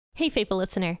Hey, faithful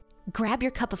listener, grab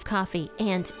your cup of coffee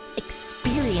and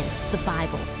experience the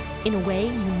Bible in a way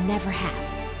you never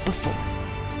have before.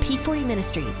 P40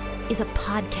 Ministries is a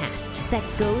podcast that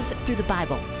goes through the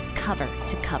Bible cover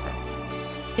to cover.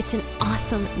 It's an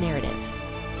awesome narrative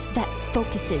that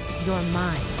focuses your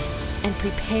mind and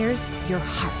prepares your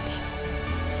heart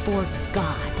for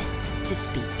God to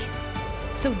speak.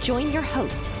 So join your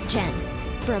host, Jen,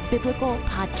 for a biblical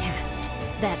podcast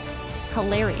that's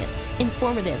hilarious,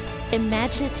 informative,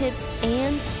 imaginative,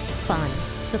 and fun.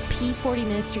 The P40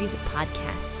 Ministries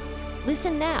podcast.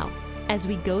 Listen now as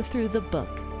we go through the book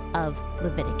of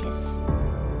Leviticus.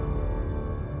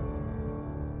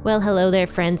 Well, hello there,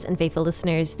 friends and faithful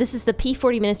listeners. This is the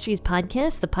P40 Ministries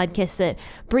podcast, the podcast that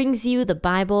brings you the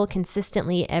Bible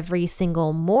consistently every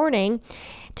single morning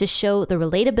to show the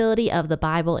relatability of the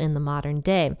Bible in the modern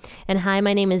day. And hi,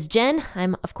 my name is Jen.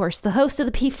 I'm, of course, the host of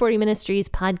the P40 Ministries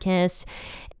podcast.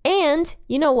 And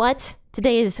you know what?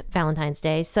 Today is Valentine's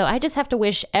Day, so I just have to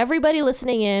wish everybody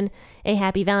listening in a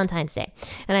happy Valentine's Day.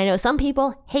 And I know some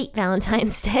people hate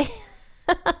Valentine's Day.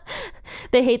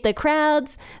 They hate the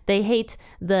crowds, they hate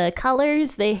the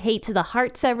colors, they hate the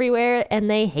hearts everywhere,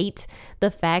 and they hate the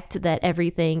fact that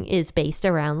everything is based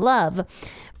around love.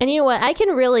 And you know what? I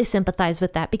can really sympathize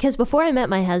with that because before I met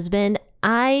my husband,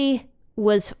 I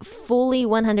was fully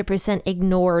 100%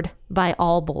 ignored by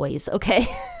all boys, okay?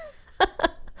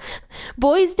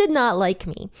 Boys did not like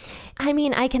me. I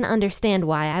mean, I can understand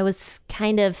why. I was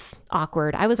kind of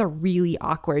awkward. I was a really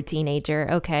awkward teenager,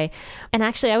 okay? And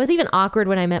actually, I was even awkward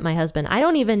when I met my husband. I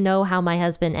don't even know how my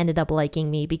husband ended up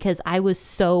liking me because I was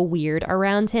so weird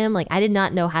around him. Like, I did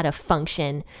not know how to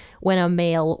function when a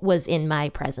male was in my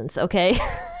presence, okay?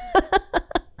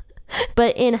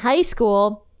 But in high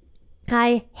school,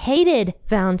 I hated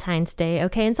Valentine's Day,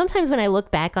 okay? And sometimes when I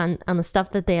look back on the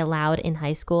stuff that they allowed in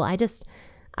high school,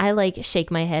 I like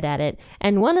shake my head at it.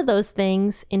 And one of those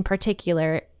things in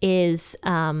particular is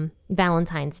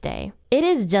Valentine's Day. It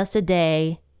is just a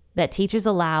day that teachers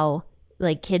allow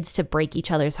like kids to break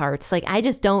each other's hearts. Like, I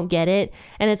just don't get it.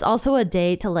 And it's also a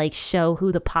day to like show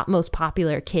who the most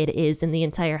popular kid is in the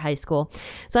entire high school.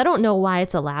 So I don't know why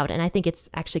it's allowed. And I think it's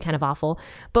actually kind of awful.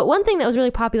 But one thing that was really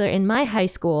popular in my high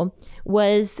school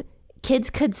was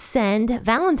kids could send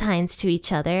Valentines to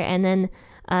each other, and then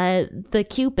the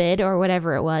Cupid or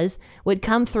whatever it was would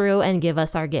come through and give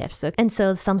us our gifts. And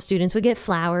so some students would get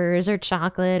flowers or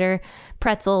chocolate or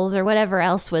pretzels or whatever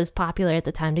else was popular at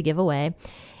the time to give away.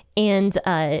 And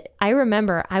I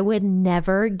remember I would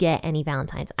never get any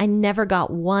Valentines. I never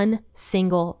got one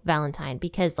single Valentine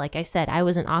because, like I said, I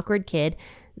was an awkward kid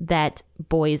that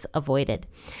boys avoided.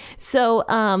 So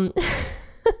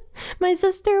my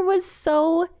sister was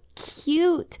so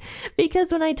cute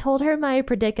because when I told her my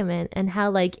predicament and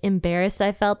how like embarrassed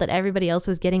I felt that everybody else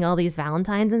was getting all these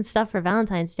Valentines and stuff for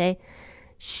Valentine's Day,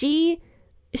 she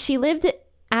lived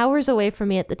hours away from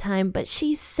me at the time, but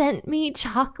she sent me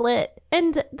chocolate,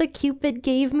 and the Cupid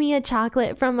gave me a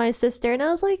chocolate from my sister, and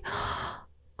I was like,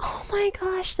 oh my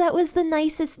gosh, that was the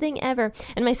nicest thing ever.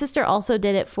 And my sister also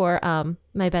did it for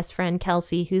my best friend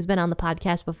Kelsey, who's been on the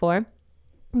podcast before.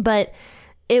 But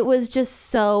it was just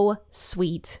so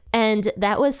sweet. And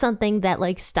that was something that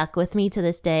like stuck with me to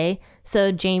this day.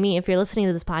 So Jamie, if you're listening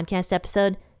to this podcast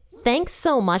episode, thanks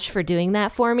so much for doing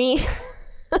that for me.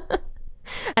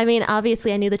 I mean,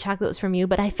 obviously I knew the chocolate was from you,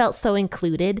 but I felt so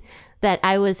included that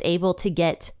I was able to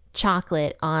get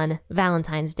chocolate on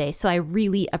Valentine's Day. So I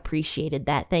really appreciated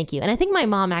that. Thank you. And I think my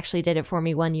mom actually did it for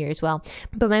me one year as well.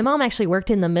 But my mom actually worked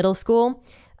in the middle school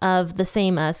of the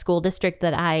same school district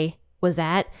that I was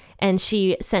at, and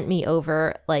she sent me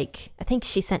over, like, I think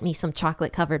she sent me some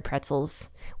chocolate covered pretzels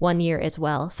one year as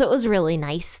well. So it was really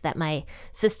nice that my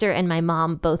sister and my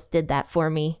mom both did that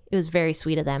for me. It was very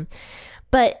sweet of them.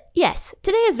 But yes,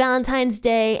 today is Valentine's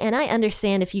Day, and I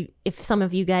understand if some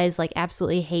of you guys like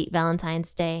absolutely hate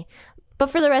Valentine's Day. But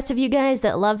for the rest of you guys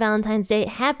that love Valentine's Day,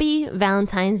 happy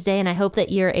Valentine's Day, and I hope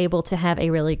that you're able to have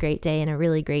a really great day and a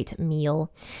really great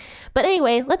meal. But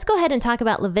anyway, let's go ahead and talk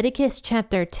about Leviticus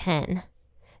chapter 10.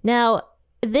 Now,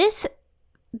 this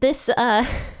this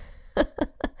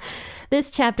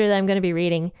chapter that I'm going to be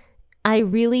reading,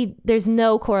 there's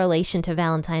no correlation to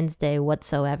Valentine's Day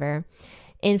whatsoever.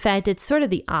 In fact, it's sort of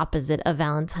the opposite of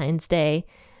Valentine's Day.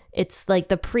 It's like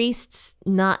the priests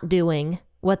not doing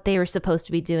what they were supposed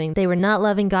to be doing. They were not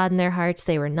loving God in their hearts.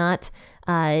 They were not,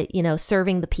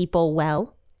 serving the people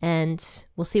well. And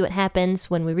we'll see what happens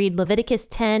when we read Leviticus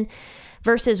 10,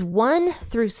 verses 1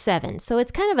 through 7. So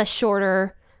it's kind of a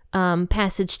shorter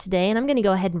passage today, and I'm going to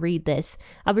go ahead and read this.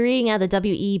 I'll be reading out the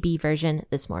WEB version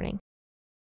this morning.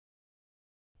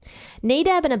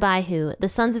 Nadab and Abihu, the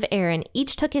sons of Aaron,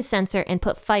 each took his censer and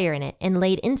put fire in it, and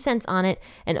laid incense on it,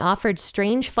 and offered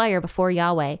strange fire before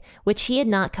Yahweh, which he had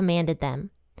not commanded them.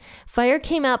 Fire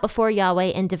came out before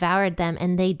Yahweh and devoured them,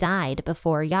 and they died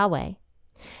before Yahweh.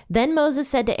 Then Moses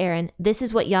said to Aaron, "This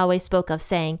is what Yahweh spoke of,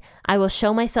 saying, I will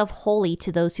show myself holy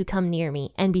to those who come near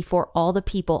me, and before all the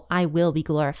people I will be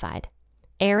glorified."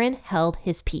 Aaron held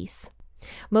his peace.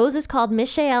 Moses called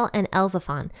Mishael and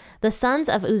Elzaphan, the sons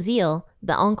of Uzziel,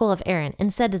 the uncle of Aaron,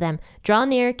 and said to them, "Draw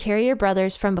near, carry your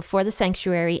brothers from before the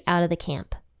sanctuary out of the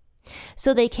camp."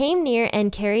 So they came near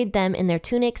and carried them in their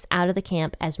tunics out of the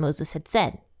camp, as Moses had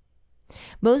said.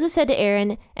 Moses said to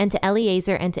Aaron and to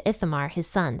Eleazar and to Ithamar, his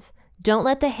sons, "Don't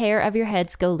let the hair of your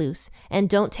heads go loose, and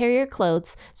don't tear your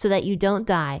clothes, so that you don't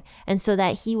die, and so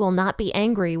that he will not be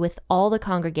angry with all the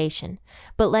congregation.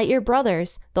 But let your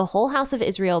brothers, the whole house of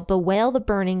Israel, bewail the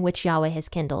burning which Yahweh has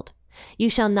kindled. You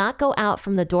shall not go out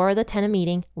from the door of the tent of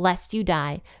meeting, lest you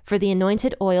die, for the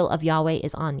anointed oil of Yahweh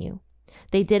is on you."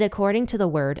 They did according to the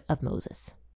word of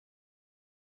Moses.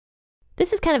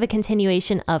 This is kind of a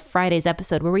continuation of Friday's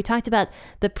episode, where we talked about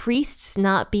the priests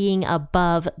not being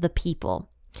above the people.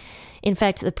 In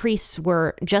fact, the priests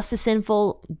were just as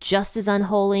sinful, just as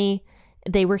unholy.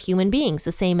 They were human beings,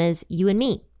 the same as you and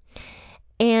me.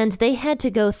 And they had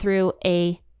to go through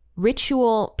a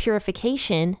ritual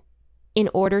purification in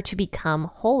order to become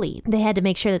holy. They had to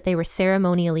make sure that they were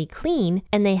ceremonially clean,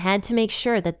 and they had to make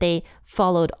sure that they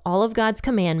followed all of God's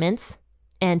commandments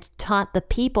and taught the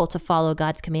people to follow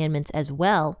God's commandments as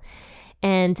well.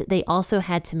 And they also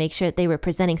had to make sure that they were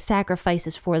presenting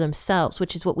sacrifices for themselves,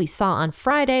 which is what we saw on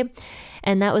Friday.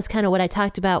 And that was kind of what I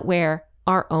talked about, where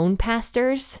our own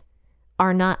pastors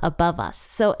are not above us.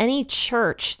 So any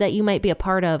church that you might be a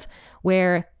part of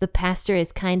where the pastor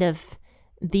is kind of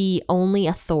the only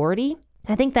authority,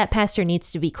 I think that pastor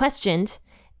needs to be questioned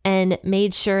and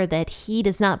made sure that he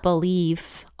does not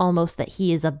believe almost that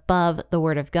he is above the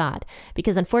word of God.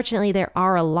 Because unfortunately, there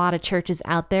are a lot of churches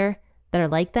out there that are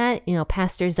like that,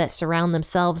 pastors that surround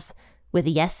themselves with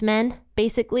yes men,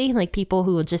 basically, like people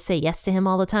who will just say yes to him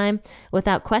all the time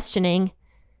without questioning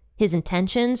his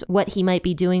intentions, what he might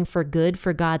be doing for good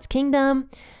for God's kingdom,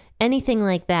 anything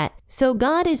like that. So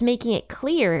God is making it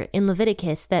clear in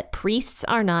Leviticus that priests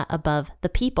are not above the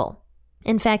people.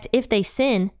 In fact, if they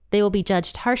sin, they will be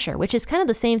judged harsher, which is kind of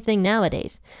the same thing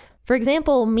nowadays. For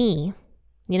example, me,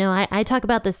 I talk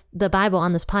about the Bible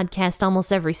on this podcast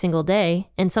almost every single day,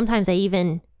 and sometimes I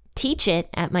even teach it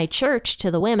at my church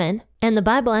to the women. And the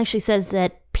Bible actually says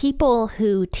that people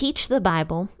who teach the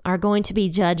Bible are going to be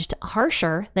judged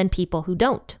harsher than people who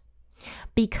don't,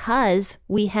 because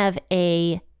we have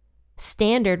a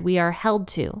standard we are held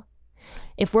to.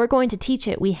 If we're going to teach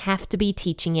it, we have to be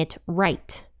teaching it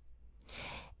right.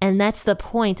 And that's the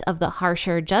point of the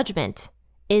harsher judgment,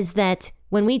 is that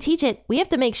when we teach it, we have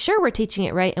to make sure we're teaching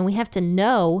it right, and we have to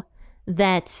know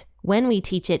that when we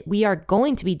teach it, we are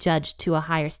going to be judged to a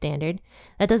higher standard.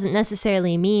 That doesn't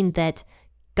necessarily mean that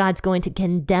God's going to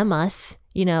condemn us,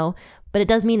 but it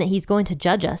does mean that he's going to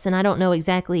judge us. And I don't know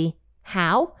exactly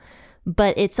how,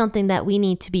 but it's something that we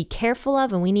need to be careful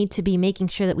of, and we need to be making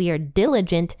sure that we are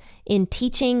diligent in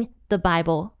teaching the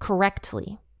Bible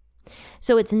correctly.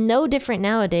 So it's no different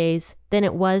nowadays than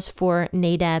it was for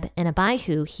Nadab and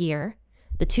Abihu here,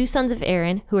 the two sons of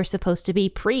Aaron who are supposed to be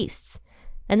priests.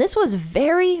 And this was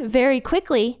very, very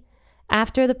quickly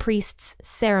after the priest's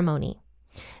ceremony.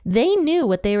 They knew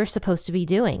what they were supposed to be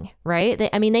doing, right?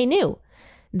 They knew.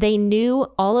 They knew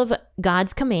all of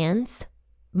God's commands.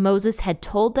 Moses had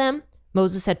told them.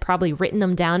 Moses had probably written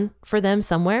them down for them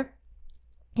somewhere.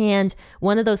 And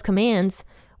one of those commands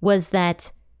was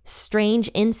that strange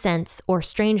incense or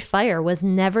strange fire was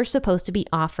never supposed to be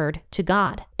offered to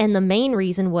God. And the main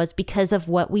reason was because of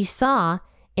what we saw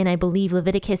in, I believe,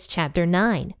 Leviticus chapter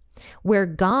 9, where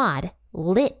God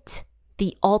lit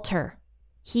the altar.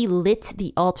 He lit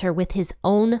the altar with his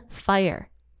own fire.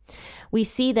 We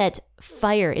see that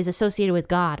fire is associated with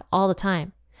God all the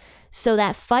time. So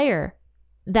that fire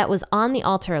that was on the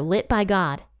altar lit by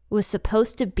God was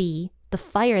supposed to be the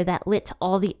fire that lit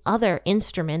all the other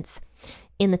instruments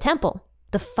in the temple.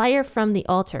 The fire from the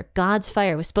altar, God's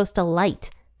fire, was supposed to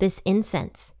light this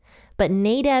incense. But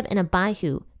Nadab and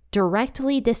Abihu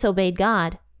directly disobeyed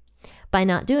God by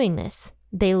not doing this.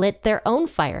 They lit their own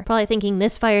fire, probably thinking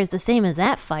this fire is the same as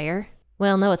that fire.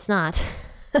 Well, no, it's not.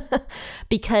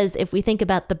 Because if we think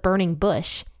about the burning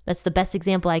bush, that's the best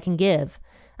example I can give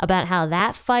about how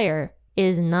that fire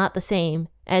is not the same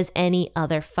as any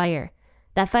other fire.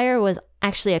 That fire was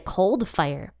actually a cold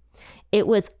fire. It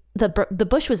was the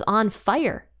bush was on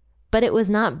fire, but it was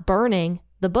not burning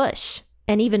the bush.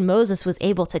 And even Moses was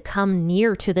able to come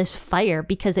near to this fire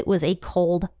because it was a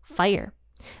cold fire.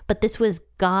 But this was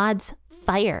God's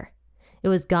fire. It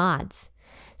was God's.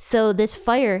 So this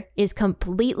fire is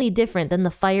completely different than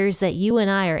the fires that you and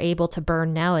I are able to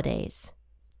burn nowadays.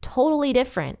 Totally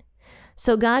different.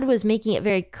 So God was making it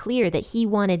very clear that he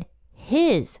wanted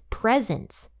his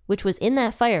presence, which was in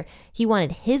that fire. He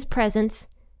wanted his presence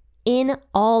in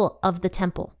all of the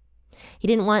temple. He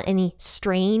didn't want any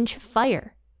strange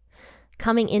fire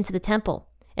coming into the temple.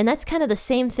 And that's kind of the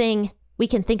same thing we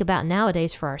can think about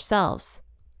nowadays for ourselves.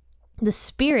 The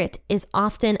Spirit is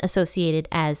often associated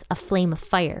as a flame of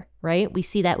fire, right? We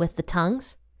see that with the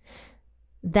tongues.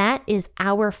 That is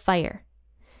our fire.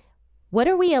 What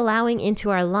are we allowing into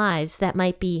our lives that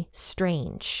might be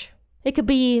strange? It could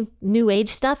be new age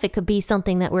stuff. It could be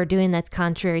something that we're doing that's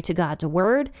contrary to God's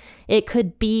word. It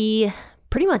could be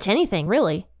pretty much anything,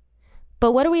 really.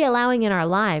 But what are we allowing in our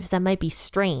lives that might be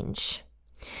strange?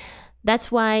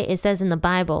 That's why it says in the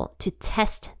Bible to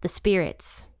test the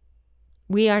spirits.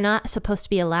 We are not supposed to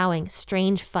be allowing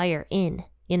strange fire in,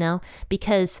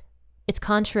 because it's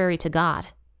contrary to God.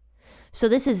 So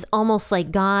this is almost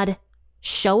like God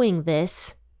showing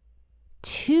this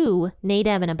to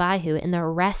Nadab and Abihu and the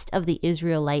rest of the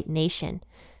Israelite nation.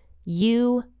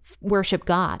 You worship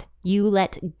God. You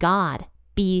let God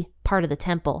be part of the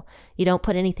temple. You don't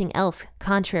put anything else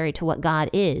contrary to what God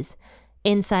is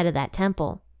inside of that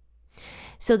temple.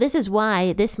 So this is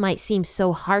why this might seem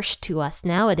so harsh to us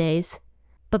nowadays.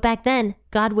 But back then,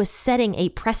 God was setting a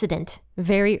precedent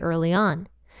very early on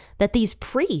that these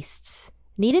priests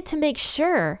needed to make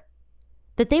sure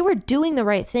that they were doing the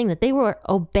right thing, that they were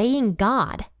obeying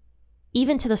God,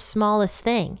 even to the smallest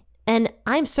thing. And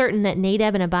I'm certain that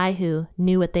Nadab and Abihu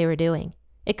knew what they were doing.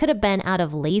 It could have been out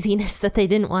of laziness that they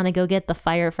didn't want to go get the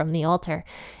fire from the altar.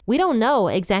 We don't know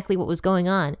exactly what was going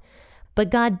on, but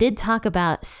God did talk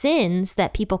about sins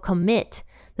that people commit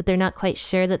that they're not quite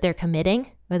sure that they're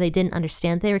committing, or they didn't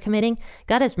understand they were committing.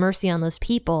 God has mercy on those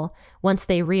people once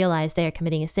they realize they are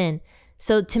committing a sin.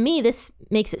 So to me, this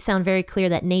makes it sound very clear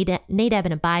that Nadab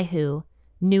and Abihu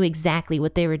knew exactly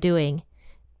what they were doing.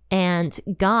 And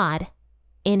God,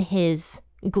 in his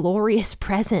glorious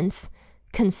presence,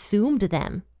 consumed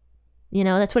them.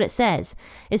 That's what it says.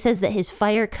 It says that his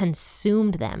fire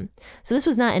consumed them. So this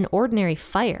was not an ordinary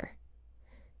fire,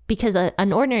 because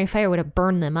an ordinary fire would have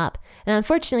burned them up. And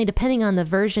unfortunately, depending on the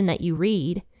version that you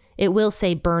read, it will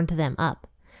say burned them up.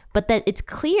 But that it's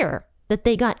clear that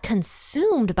they got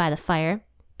consumed by the fire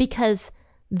because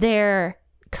their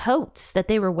coats that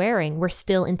they were wearing were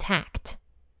still intact.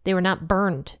 They were not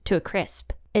burned to a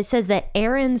crisp. It says that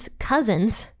Aaron's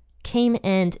cousins came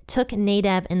and took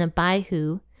Nadab and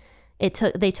Abihu. They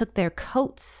took their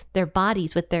coats, their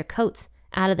bodies with their coats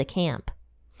out of the camp.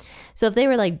 So if they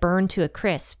were like burned to a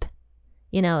crisp,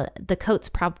 the coats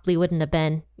probably wouldn't have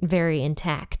been very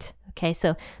intact. Okay,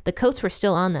 so the coats were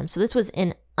still on them. So this was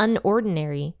an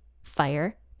unordinary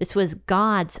fire. This was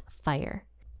God's fire.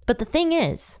 But the thing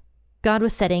is, God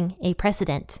was setting a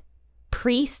precedent.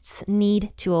 Priests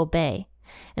need to obey.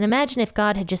 And imagine if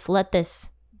God had just let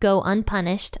this go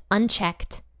unpunished,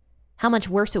 unchecked, how much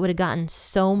worse it would have gotten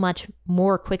so much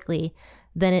more quickly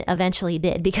than it eventually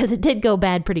did, because it did go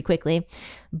bad pretty quickly.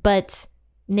 But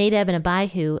Nadab and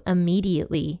Abihu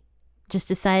immediately just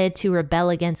decided to rebel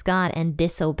against God and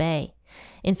disobey.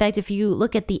 In fact, if you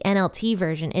look at the NLT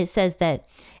version, it says that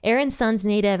Aaron's sons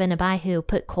Nadab and Abihu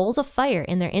put coals of fire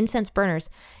in their incense burners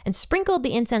and sprinkled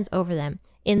the incense over them.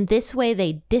 In this way,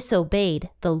 they disobeyed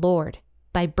the Lord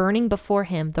by burning before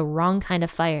him the wrong kind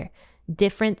of fire,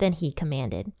 different than he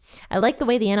commanded. I like the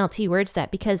way the NLT words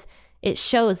that, because it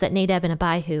shows that Nadab and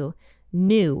Abihu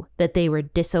knew that they were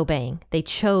disobeying. They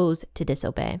chose to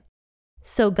disobey.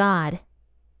 So God,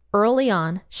 early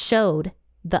on, showed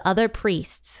the other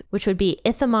priests, which would be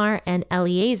Ithamar and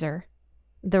Eleazar,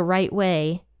 the right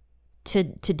way to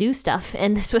do stuff.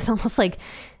 And this was almost like,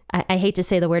 I hate to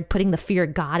say the word, putting the fear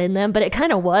of God in them, but it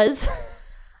kind of was.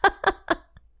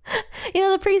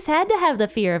 The priests had to have the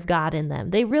fear of God in them.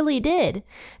 They really did,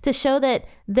 to show that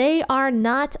they are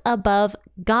not above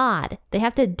God. They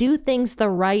have to do things the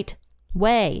right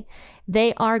way.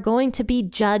 They are going to be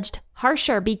judged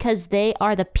harsher because they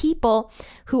are the people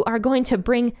who are going to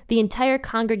bring the entire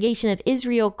congregation of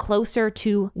Israel closer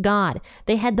to God.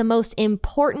 They had the most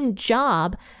important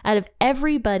job out of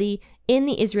everybody in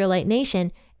the Israelite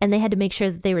nation, and they had to make sure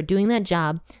that they were doing that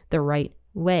job the right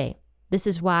way. This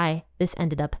is why this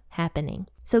ended up happening.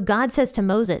 So God says to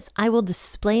Moses, I will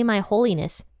display my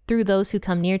holiness through those who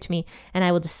come near to me, and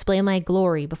I will display my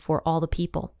glory before all the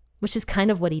people, which is kind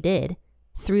of what he did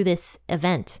through this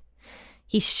event.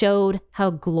 He showed how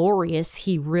glorious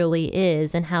he really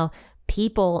is and how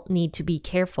people need to be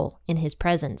careful in his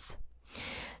presence.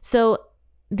 So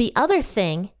the other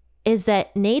thing is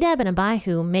that Nadab and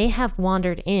Abihu may have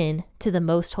wandered in to the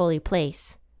most holy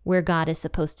place where God is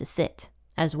supposed to sit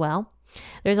as well.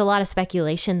 There's a lot of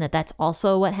speculation that that's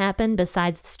also what happened.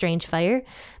 Besides the strange fire,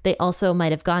 they also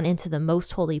might have gone into the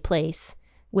most holy place,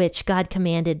 which God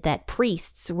commanded that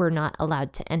priests were not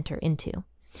allowed to enter into.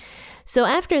 So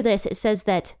after this, it says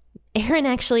that Aaron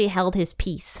actually held his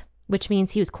peace, which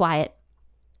means he was quiet.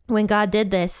 When God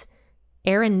did this,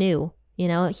 Aaron knew,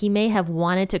 he may have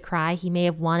wanted to cry, he may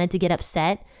have wanted to get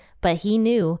upset, but he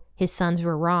knew his sons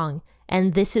were wrong.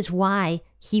 And this is why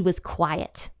he was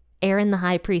quiet. Aaron, the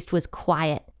high priest, was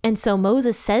quiet. And so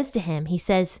Moses says to him, he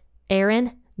says,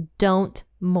 Aaron, don't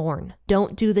mourn.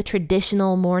 Don't do the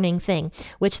traditional mourning thing,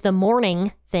 which the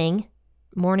mourning thing,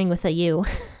 mourning with a U,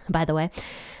 by the way,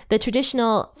 the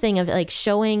traditional thing of like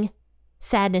showing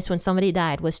sadness when somebody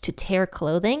died was to tear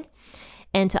clothing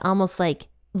and to almost like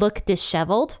look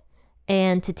disheveled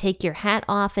and to take your hat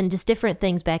off and just different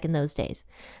things back in those days.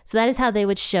 So that is how they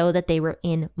would show that they were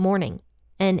in mourning.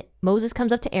 And Moses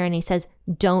comes up to Aaron and he says,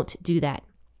 don't do that.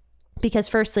 Because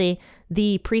firstly,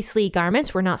 the priestly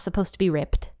garments were not supposed to be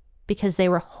ripped because they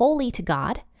were holy to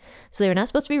God. So they were not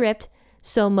supposed to be ripped.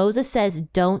 So Moses says,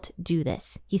 don't do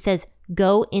this. He says,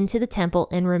 go into the temple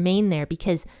and remain there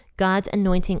because God's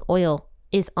anointing oil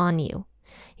is on you.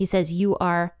 He says, you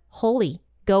are holy.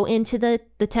 Go into the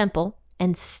temple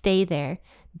and stay there.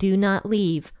 Do not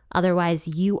leave. Otherwise,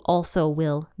 you also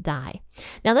will die.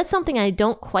 Now, that's something I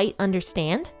don't quite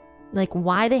understand, like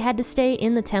why they had to stay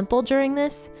in the temple during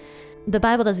this. The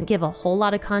Bible doesn't give a whole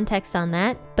lot of context on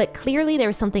that, but clearly there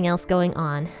was something else going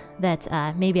on that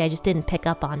maybe I just didn't pick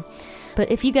up on.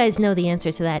 But if you guys know the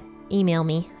answer to that, email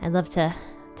me. I'd love to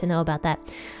know about that.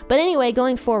 But anyway,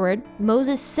 going forward,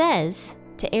 Moses says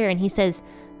to Aaron, he says,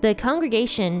 the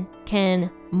congregation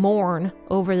can mourn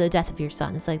over the death of your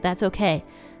sons. Like, that's okay.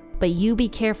 But you be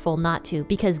careful not to,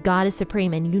 because God is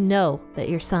supreme and you know that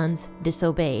your sons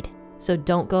disobeyed. So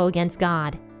don't go against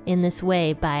God in this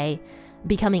way by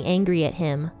becoming angry at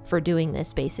him for doing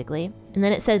this, basically. And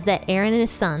then it says that Aaron and his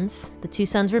sons, the two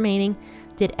sons remaining,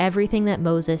 did everything that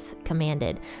Moses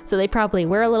commanded. So they probably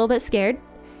were a little bit scared,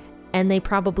 and they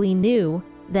probably knew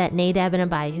that Nadab and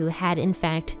Abihu had in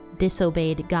fact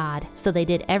disobeyed God. So they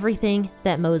did everything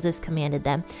that Moses commanded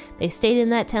them. They stayed in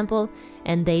that temple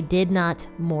and they did not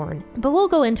mourn. But we'll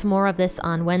go into more of this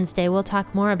on Wednesday. We'll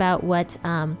talk more about what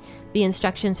the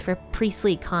instructions for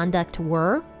priestly conduct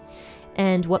were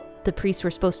and what the priests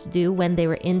were supposed to do when they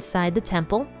were inside the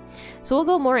temple. So we'll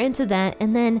go more into that.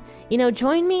 And then,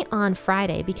 join me on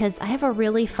Friday because I have a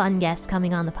really fun guest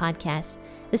coming on the podcast.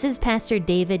 This is Pastor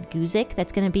David Guzik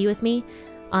that's going to be with me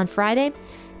on Friday.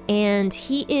 And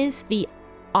he is the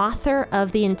author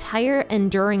of the entire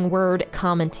Enduring Word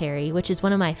commentary, which is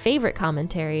one of my favorite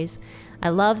commentaries. I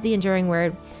love the Enduring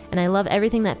Word, and I love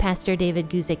everything that Pastor David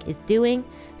Guzik is doing.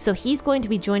 So he's going to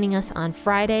be joining us on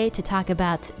Friday to talk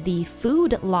about the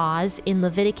food laws in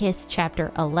Leviticus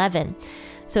chapter 11.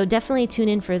 So definitely tune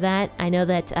in for that. I know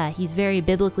that he's very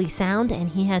biblically sound, and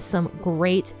he has some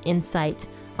great insight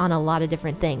on a lot of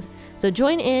different things. So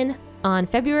join in on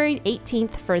February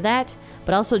 18th for that,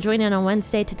 but also join in on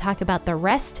Wednesday to talk about the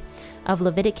rest of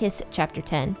Leviticus chapter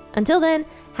 10. Until then,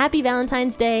 happy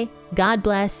Valentine's Day, God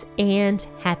bless, and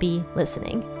happy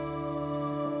listening.